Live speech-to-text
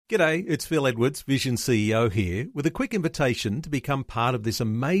G'day, it's Phil Edwards, Vision CEO here, with a quick invitation to become part of this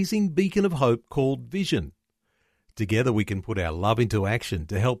amazing beacon of hope called Vision. Together we can put our love into action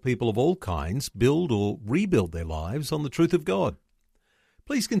to help people of all kinds build or rebuild their lives on the truth of God.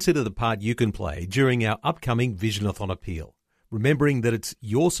 Please consider the part you can play during our upcoming Visionathon appeal, remembering that it's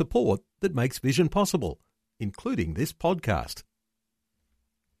your support that makes Vision possible, including this podcast.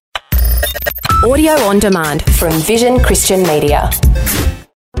 Audio on demand from Vision Christian Media.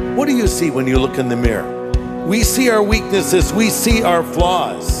 What do you see when you look in the mirror? We see our weaknesses, we see our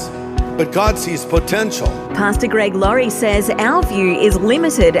flaws, but God sees potential. Pastor Greg Laurie says our view is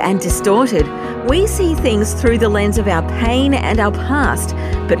limited and distorted. We see things through the lens of our pain and our past,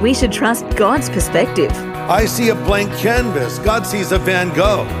 but we should trust God's perspective. I see a blank canvas. God sees a Van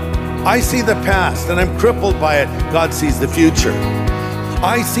Gogh. I see the past and I'm crippled by it. God sees the future.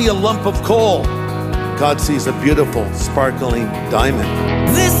 I see a lump of coal. God sees a beautiful, sparkling diamond.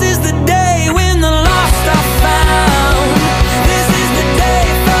 This is the day when the lost are found. This is the day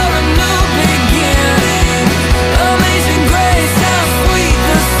for a new beginning. Amazing grace, how sweet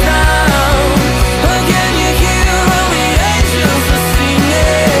the sound. Again you hear all the angels are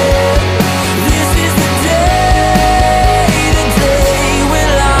singing. This is the day when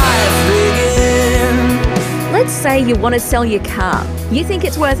life begins. Let's say you want to sell your car. You think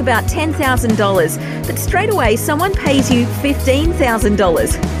it's worth about $10,000, but straight away someone pays you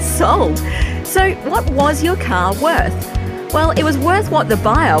 $15,000. Sold. So what was your car worth? Well, it was worth what the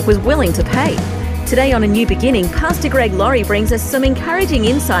buyer was willing to pay. Today on A New Beginning, Pastor Greg Laurie brings us some encouraging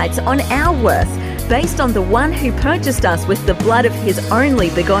insights on our worth based on the one who purchased us with the blood of his only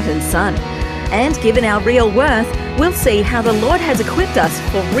begotten Son. And given our real worth, we'll see how the Lord has equipped us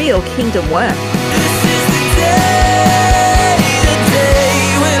for real kingdom work. This is the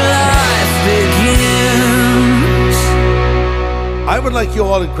day when life begins. I would like you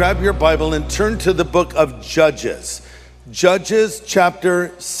all to grab your Bible and turn to the book of Judges. Judges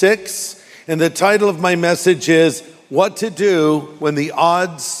chapter 6. And the title of my message is, What to Do When the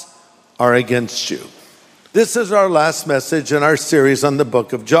Odds Are Against You. This is our last message in our series on the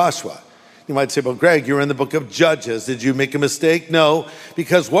book of Joshua. You might say, well, Greg, you're in the book of Judges. Did you make a mistake? No,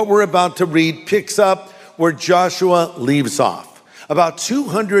 because what we're about to read picks up where Joshua leaves off. About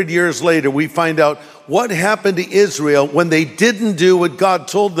 200 years later, we find out what happened to Israel when they didn't do what God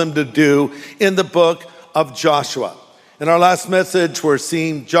told them to do in the book of Joshua. In our last message, we're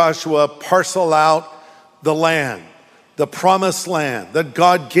seeing Joshua parcel out the land, the promised land that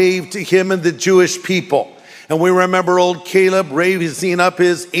God gave to him and the Jewish people. And we remember old Caleb raising up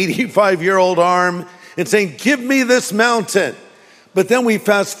his 85-year-old arm and saying, give me this mountain. But then we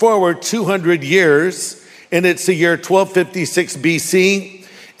fast forward 200 years, and it's the year 1256 BC,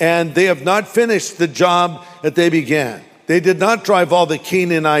 and they have not finished the job that they began. They did not drive all the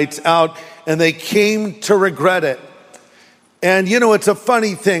Canaanites out, and they came to regret it. And you know, it's a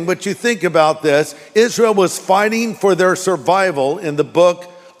funny thing, but you think about this. Israel was fighting for their survival in the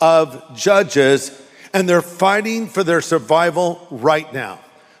book of Judges, and they're fighting for their survival right now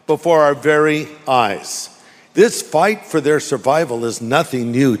before our very eyes. This fight for their survival is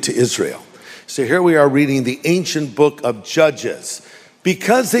nothing new to Israel. So here we are reading the ancient book of Judges.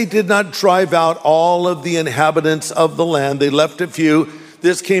 Because they did not drive out all of the inhabitants of the land, they left a few.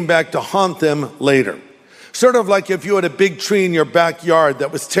 This came back to haunt them later. Sort of like if you had a big tree in your backyard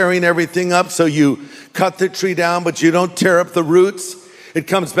that was tearing everything up, so you cut the tree down, but you don't tear up the roots. It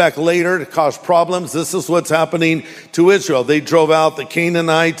comes back later to cause problems. This is what's happening to Israel. They drove out the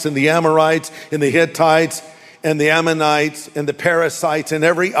Canaanites and the Amorites and the Hittites and the Ammonites and the Perizzites and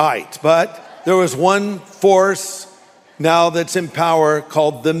every ite. But there was one force now that's in power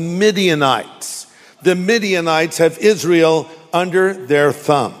called the Midianites. The Midianites have Israel under their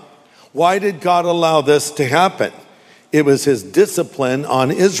thumb. Why did God allow this to happen? It was his discipline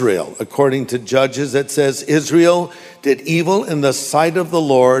on Israel. According to Judges, it says Israel did evil in the sight of the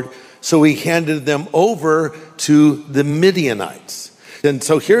Lord, so he handed them over to the Midianites. And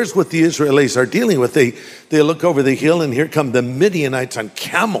so here's what the Israelis are dealing with. They look over the hill, and here come the Midianites on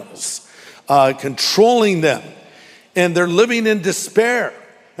camels, controlling them. And they're living in despair.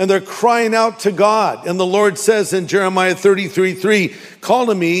 And they're crying out to God. And the Lord says in Jeremiah 33:3, call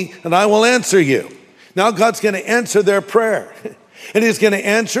to me and I will answer you. Now God's going to answer their prayer. And he's going to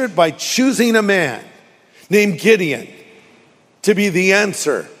answer it by choosing a man named Gideon to be the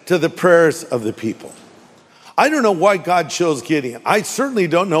answer to the prayers of the people. I don't know why God chose Gideon. I certainly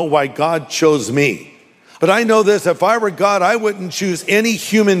don't know why God chose me. But I know this, if I were God, I wouldn't choose any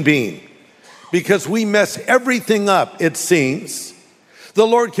human being, because we mess everything up, it seems. The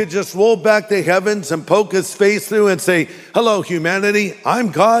Lord could just roll back the heavens and poke his face through and say, hello, humanity,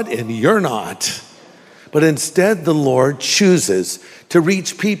 I'm God and you're not. But instead, the Lord chooses to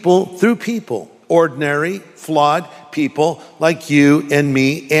reach people through people, ordinary, flawed people like you and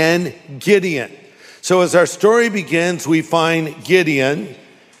me and Gideon. So as our story begins, we find Gideon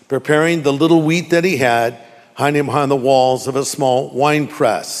preparing the little wheat that he had, hiding behind the walls of a small wine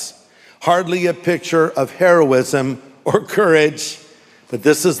press. Hardly a picture of heroism or courage, but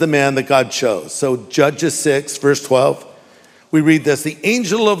this is the man that God chose. So Judges 6, verse 12, we read this. The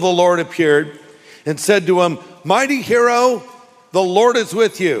angel of the Lord appeared and said to him, mighty hero, the Lord is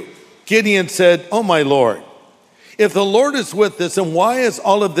with you. Gideon said, oh my Lord, if the Lord is with us, and why has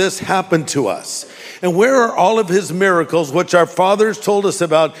all of this happened to us? And where are all of his miracles, which our fathers told us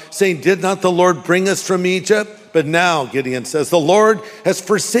about, saying, did not the Lord bring us from Egypt? But now, Gideon says, the Lord has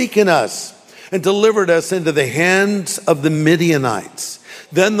forsaken us and delivered us into the hands of the Midianites.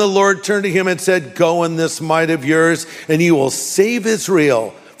 Then the Lord turned to him and said, go in this might of yours, and you will save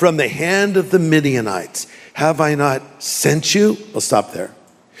Israel from the hand of the Midianites. Have I not sent you? We'll stop there.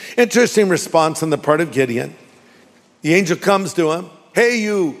 Interesting response on the part of Gideon. The angel comes to him. Hey,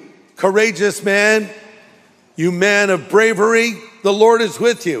 you courageous man, you man of bravery, the Lord is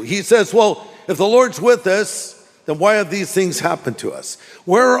with you. He says, well, if the Lord's with us, then why have these things happened to us?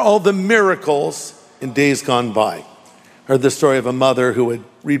 Where are all the miracles in days gone by? Heard the story of a mother who would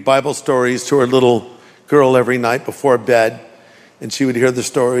read Bible stories to her little girl every night before bed. And she would hear the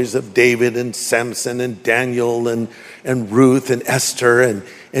stories of David and Samson and Daniel and Ruth and Esther.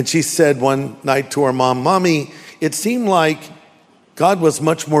 And she said one night to her mom, Mommy, it seemed like God was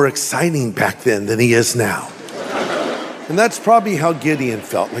much more exciting back then than he is now. And that's probably how Gideon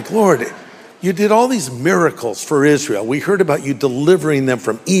felt. Like, Lord, you did all these miracles for Israel. We heard about you delivering them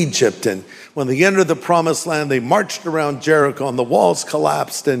from Egypt. And when they entered the promised land, they marched around Jericho and the walls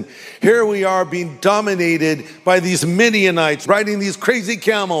collapsed. And here we are being dominated by these Midianites, riding these crazy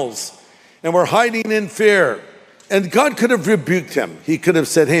camels. And we're hiding in fear. And God could have rebuked him. He could have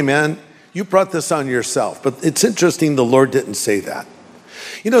said, hey man, you brought this on yourself. But it's interesting the Lord didn't say that.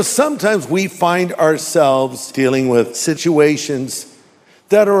 You know, sometimes we find ourselves dealing with situations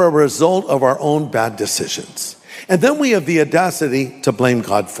that are a result of our own bad decisions. And then we have the audacity to blame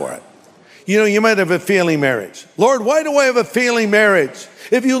God for it. You know, you might have a failing marriage. Lord, why do I have a failing marriage?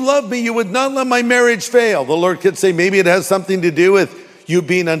 If you love me, you would not let my marriage fail. The Lord could say, maybe it has something to do with you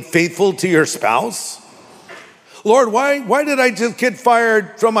being unfaithful to your spouse. Lord, why did I just get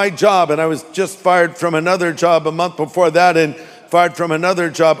fired from my job? And I was just fired from another job a month before that, and fired from another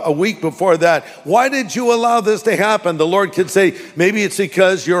job a week before that. Why did you allow this to happen? The Lord could say, maybe it's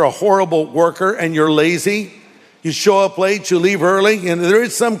because you're a horrible worker and you're lazy. You show up late, you leave early, and there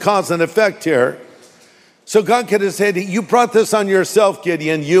is some cause and effect here. So God could have said, you brought this on yourself,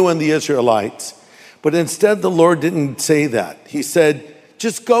 Gideon, you and the Israelites. But instead, the Lord didn't say that. He said,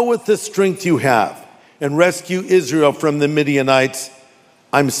 just go with the strength you have and rescue Israel from the Midianites.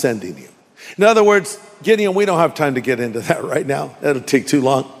 I'm sending you. In other words, Gideon, we don't have time to get into that right now. That'll take too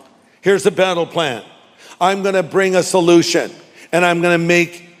long. Here's the battle plan. I'm going to bring a solution, and I'm going to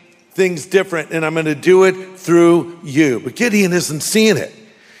make things different, and I'm going to do it through you. But Gideon isn't seeing it.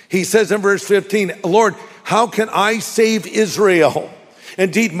 He says in verse 15, Lord, how can I save Israel?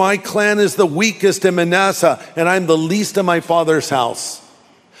 Indeed, my clan is the weakest in Manasseh, and I'm the least in my father's house.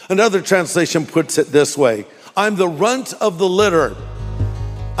 Another translation puts it this way, I'm the runt of the litter.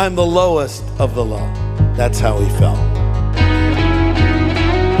 I'm the lowest of the low. That's how he felt.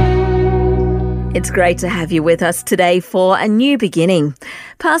 It's great to have you with us today for A New Beginning.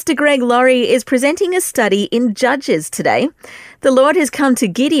 Pastor Greg Laurie is presenting a study in Judges today. The Lord has come to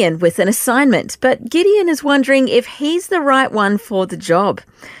Gideon with an assignment, but Gideon is wondering if he's the right one for the job.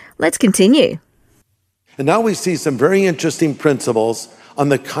 Let's continue. And now we see some very interesting principles on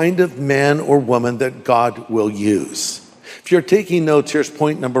the kind of man or woman that God will use. If you're taking notes, here's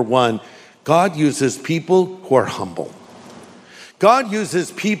point number one. God uses people who are humble. God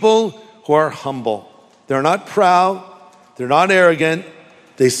uses people who are humble. They're not proud. They're not arrogant.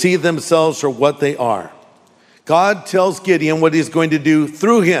 They see themselves for what they are. God tells Gideon what he's going to do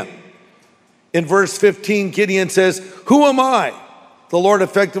through him. In verse 15, Gideon says, who am I? The Lord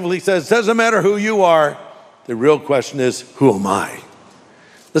effectively says, doesn't matter who you are. The real question is, who am I?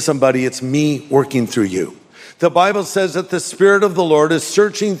 Listen, buddy, it's me working through you. The Bible says that the Spirit of the Lord is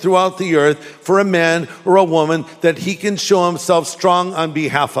searching throughout the earth for a man or a woman that he can show himself strong on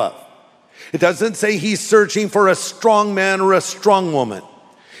behalf of. It doesn't say he's searching for a strong man or a strong woman.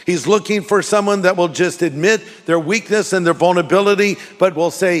 He's looking for someone that will just admit their weakness and their vulnerability, but will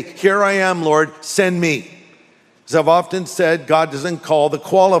say, here I am, Lord, send me. As I've often said, God doesn't call the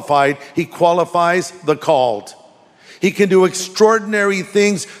qualified, he qualifies the called. He can do extraordinary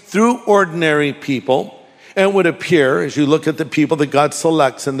things through ordinary people. And it would appear, as you look at the people that God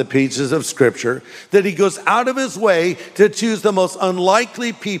selects in the pages of Scripture, that he goes out of his way to choose the most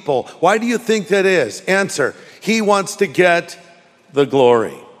unlikely people. Why do you think that is? Answer, he wants to get the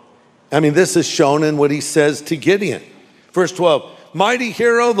glory. I mean, this is shown in what he says to Gideon. Verse 12, mighty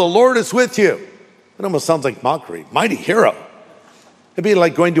hero, the Lord is with you. It almost sounds like mockery. Mighty hero. It'd be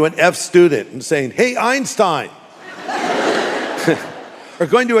like going to an F student and saying, hey, Einstein. Or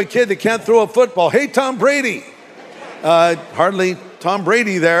going to a kid that can't throw a football. Hey, Tom Brady. Hardly Tom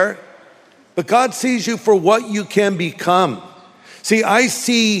Brady there. But God sees you for what you can become. See, I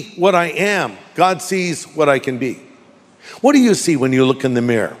see what I am. God sees what I can be. What do you see when you look in the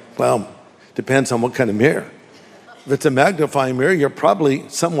mirror? Well, depends on what kind of mirror. If it's a magnifying mirror, you're probably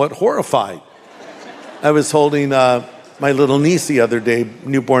somewhat horrified. I was holding my little niece the other day,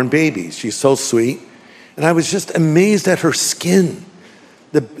 newborn baby. She's so sweet. And I was just amazed at her skin.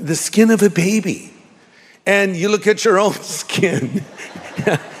 The skin of a baby. And you look at your own skin.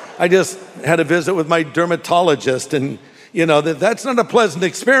 I just had a visit with my dermatologist, and you know that's not a pleasant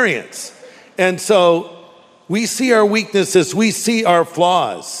experience. And so we see our weaknesses, we see our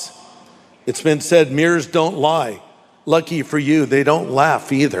flaws. It's been said, mirrors don't lie. Lucky for you, they don't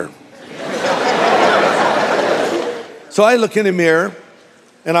laugh either. So I look in a mirror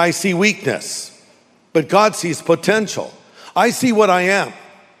and I see weakness, but God sees potential. I see what I am.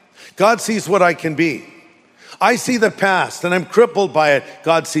 God sees what I can be. I see the past and I'm crippled by it.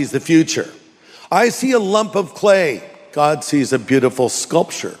 God sees the future. I see a lump of clay. God sees a beautiful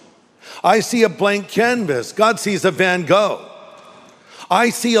sculpture. I see a blank canvas. God sees a Van Gogh. I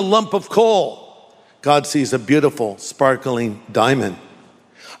see a lump of coal. God sees a beautiful sparkling diamond.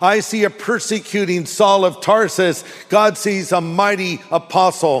 I see a persecuting Saul of Tarsus. God sees a mighty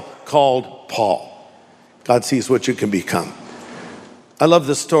apostle called Paul. God sees what you can become. I love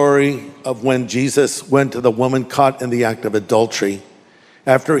the story of when Jesus went to the woman caught in the act of adultery.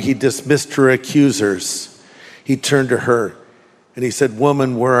 After he dismissed her accusers, he turned to her and he said,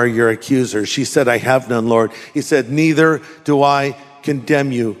 woman, where are your accusers? She said, I have none, Lord. He said, neither do I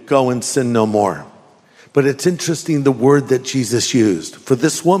condemn you. Go and sin no more. But it's interesting the word that Jesus used for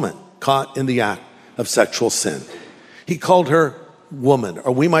this woman caught in the act of sexual sin. He called her woman,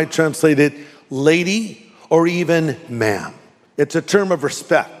 or we might translate it lady or even ma'am. It's a term of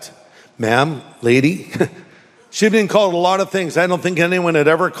respect. Ma'am, lady. She'd been called a lot of things. I don't think anyone had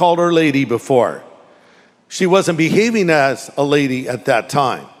ever called her lady before. She wasn't behaving as a lady at that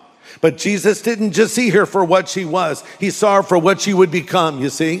time. But Jesus didn't just see her for what she was. He saw her for what she would become, you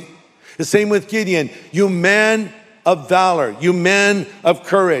see? The same with Gideon. You man of valor, you man of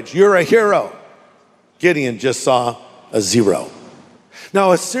courage, you're a hero. Gideon just saw a zero.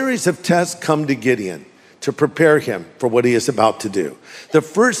 Now, a series of tests come to Gideon to prepare him for what he is about to do. The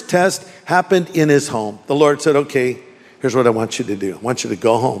first test happened in his home. The Lord said, okay, here's what I want you to do. I want you to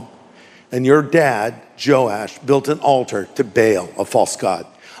go home. And your dad, Joash, built an altar to Baal, a false god.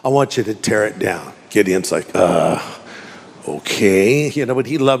 I want you to tear it down. Gideon's like, okay. You know, but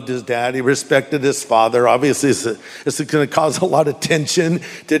he loved his dad. He respected his father. Obviously, it's going to cause a lot of tension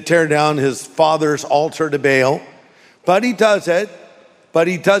to tear down his father's altar to Baal. But he does it. But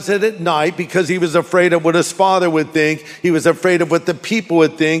he does it at night because he was afraid of what his father would think. He was afraid of what the people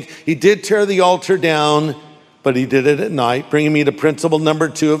would think. He did tear the altar down, but he did it at night. Bringing me to principle number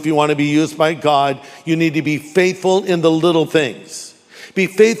 2, if you want to be used by God, you need to be faithful in the little things. Be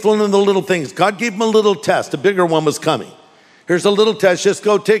faithful in the little things. God gave him a little test. A bigger one was coming. Here's a little test. Just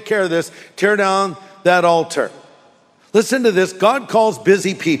go take care of this. Tear down that altar. Listen to this. God calls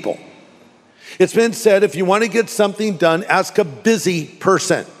busy people. It's been said, if you want to get something done, ask a busy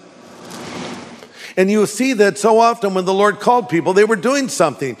person. And you see that so often when the Lord called people, they were doing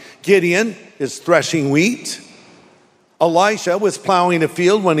something. Gideon is threshing wheat. Elisha was plowing a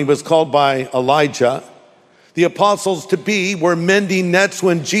field when he was called by Elijah. The apostles to be were mending nets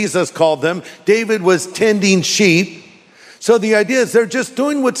when Jesus called them. David was tending sheep. So the idea is they're just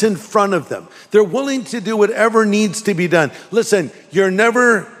doing what's in front of them. They're willing to do whatever needs to be done. Listen, you're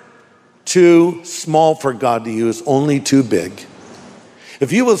never too small for God to use, only too big.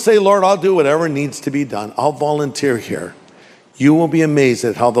 If you will say, Lord, I'll do whatever needs to be done. I'll volunteer here. You will be amazed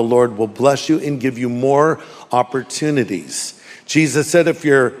at how the Lord will bless you and give you more opportunities. Jesus said, if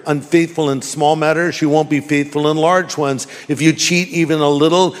you're unfaithful in small matters, you won't be faithful in large ones. If you cheat even a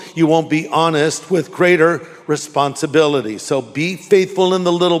little, you won't be honest with greater responsibility. So be faithful in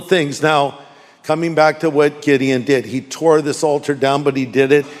the little things. Now, coming back to what Gideon did, he tore this altar down, but he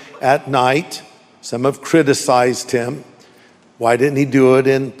did it at night. Some have criticized him. Why didn't he do it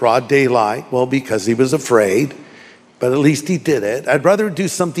in broad daylight? Well, because he was afraid, but at least he did it. I'd rather do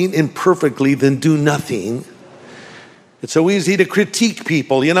something imperfectly than do nothing. It's so easy to critique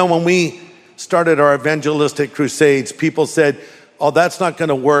people. You know, when we started our evangelistic crusades, people said, oh, that's not going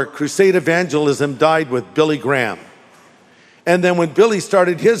to work. Crusade evangelism died with Billy Graham. And then when Billy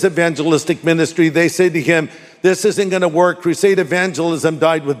started his evangelistic ministry, they said to him, this isn't going to work. Crusade evangelism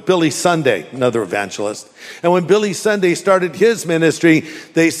died with Billy Sunday, another evangelist. And when Billy Sunday started his ministry,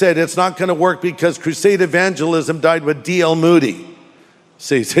 they said it's not going to work because crusade evangelism died with D.L. Moody.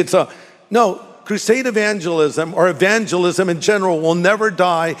 See, no, crusade evangelism or evangelism in general will never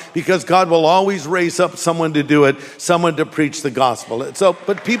die because God will always raise up someone to do it, someone to preach the gospel.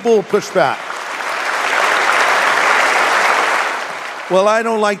 But people will push back. Well, I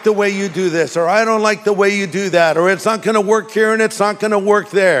don't like the way you do this, or I don't like the way you do that, or it's not going to work here and it's not going to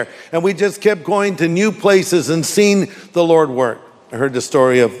work there. And we just kept going to new places and seeing the Lord work. I heard the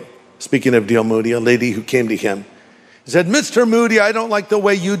story of, speaking of D.L. Moody, a lady who came to him. He said, Mr. Moody, I don't like the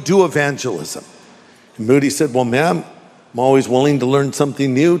way you do evangelism. And Moody said, well, ma'am, I'm always willing to learn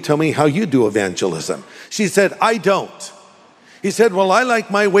something new. Tell me how you do evangelism. She said, I don't. He said, well, I like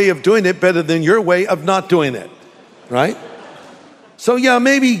my way of doing it better than your way of not doing it, right? So yeah,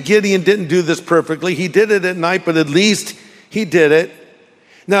 maybe Gideon didn't do this perfectly. He did it at night, but at least he did it.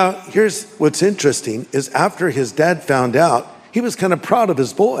 Now, here's what's interesting is after his dad found out, he was kind of proud of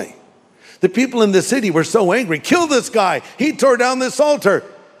his boy. The people in the city were so angry. Kill this guy. He tore down this altar.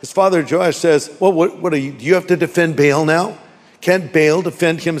 His father Joash says, well, what are you? Do you have to defend Baal now? Can't Baal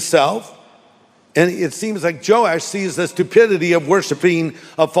defend himself? And it seems like Joash sees the stupidity of worshiping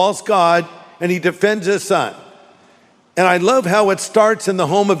a false god, and he defends his son. And I love how it starts in the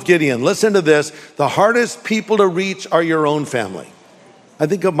home of Gideon. Listen to this. The hardest people to reach are your own family. I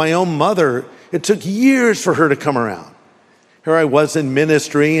think of my own mother. It took years for her to come around. Here I was in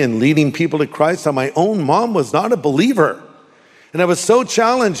ministry and leading people to Christ, and my own mom was not a believer. And it was so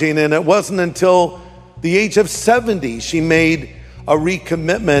challenging, and it wasn't until the age of 70 she made a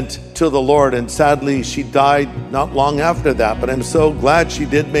recommitment to the Lord. And sadly, she died not long after that. But I'm so glad she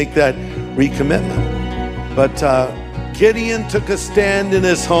did make that recommitment. But Gideon took a stand in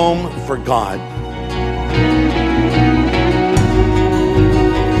his home for God.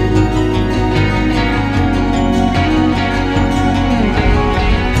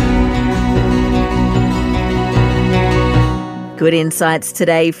 Good insights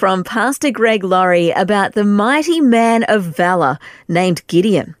today from Pastor Greg Laurie about the mighty man of valor named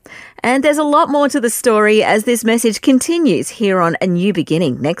Gideon. And there's a lot more to the story as this message continues here on A New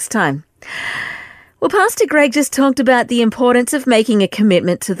Beginning next time. Well, Pastor Greg just talked about the importance of making a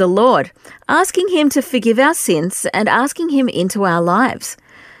commitment to the Lord, asking Him to forgive our sins and asking Him into our lives.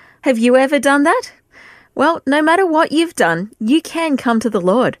 Have you ever done that? Well, no matter what you've done, you can come to the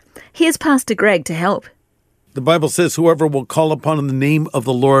Lord. Here's Pastor Greg to help. The Bible says whoever will call upon the name of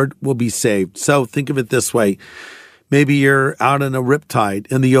the Lord will be saved. So think of it this way. Maybe you're out in a riptide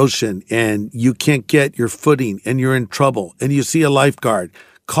in the ocean and you can't get your footing and you're in trouble and you see a lifeguard.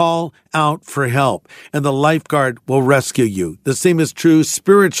 Call out for help, and the lifeguard will rescue you. The same is true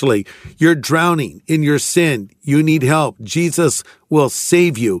spiritually. You're drowning in your sin. You need help. Jesus will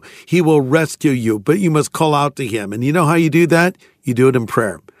save you. He will rescue you, but you must call out to Him. And you know how you do that? You do it in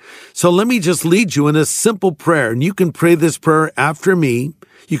prayer. So let me just lead you in a simple prayer, and you can pray this prayer after me.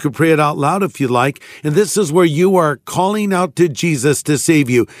 You can pray it out loud if you like, and this is where you are calling out to Jesus to save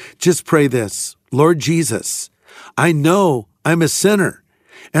you. Just pray this. Lord Jesus, I know I'm a sinner.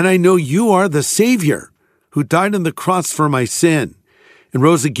 And I know you are the Savior who died on the cross for my sin and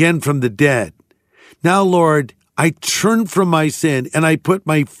rose again from the dead. Now, Lord, I turn from my sin and I put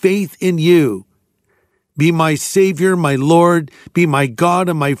my faith in you. Be my Savior, my Lord, be my God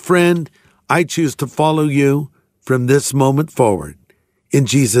and my friend. I choose to follow you from this moment forward. In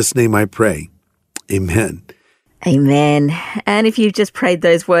Jesus' name I pray. Amen. Amen. And if you've just prayed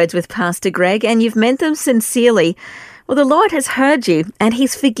those words with Pastor Greg and you've meant them sincerely, well, the Lord has heard you and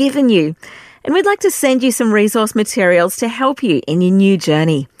He's forgiven you. And we'd like to send you some resource materials to help you in your new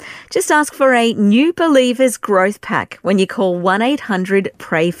journey. Just ask for a New Believers Growth Pack when you call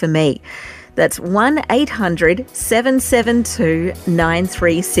 1-800-PRAY-FOR-ME. That's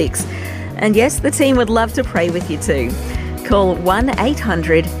 1-800-772-936. And yes, the team would love to pray with you too. Call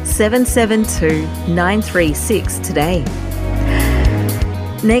 1-800-772-936 today.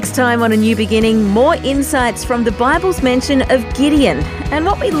 Next time on A New Beginning, more insights from the Bible's mention of Gideon and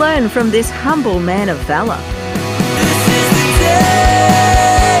what we learn from this humble man of valor. This is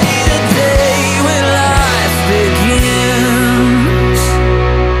the day when life begins.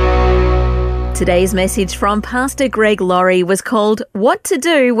 Today's message from Pastor Greg Laurie was called What to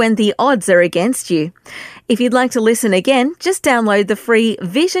Do When the Odds Are Against You. If you'd like to listen again, just download the free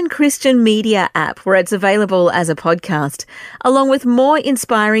Vision Christian Media app where it's available as a podcast, along with more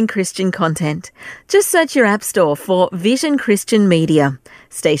inspiring Christian content. Just search your app store for Vision Christian Media.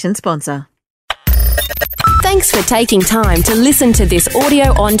 Station sponsor. Thanks for taking time to listen to this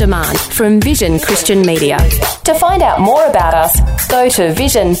audio on demand from Vision Christian Media. To find out more about us, go to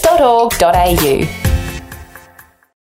vision.org.au.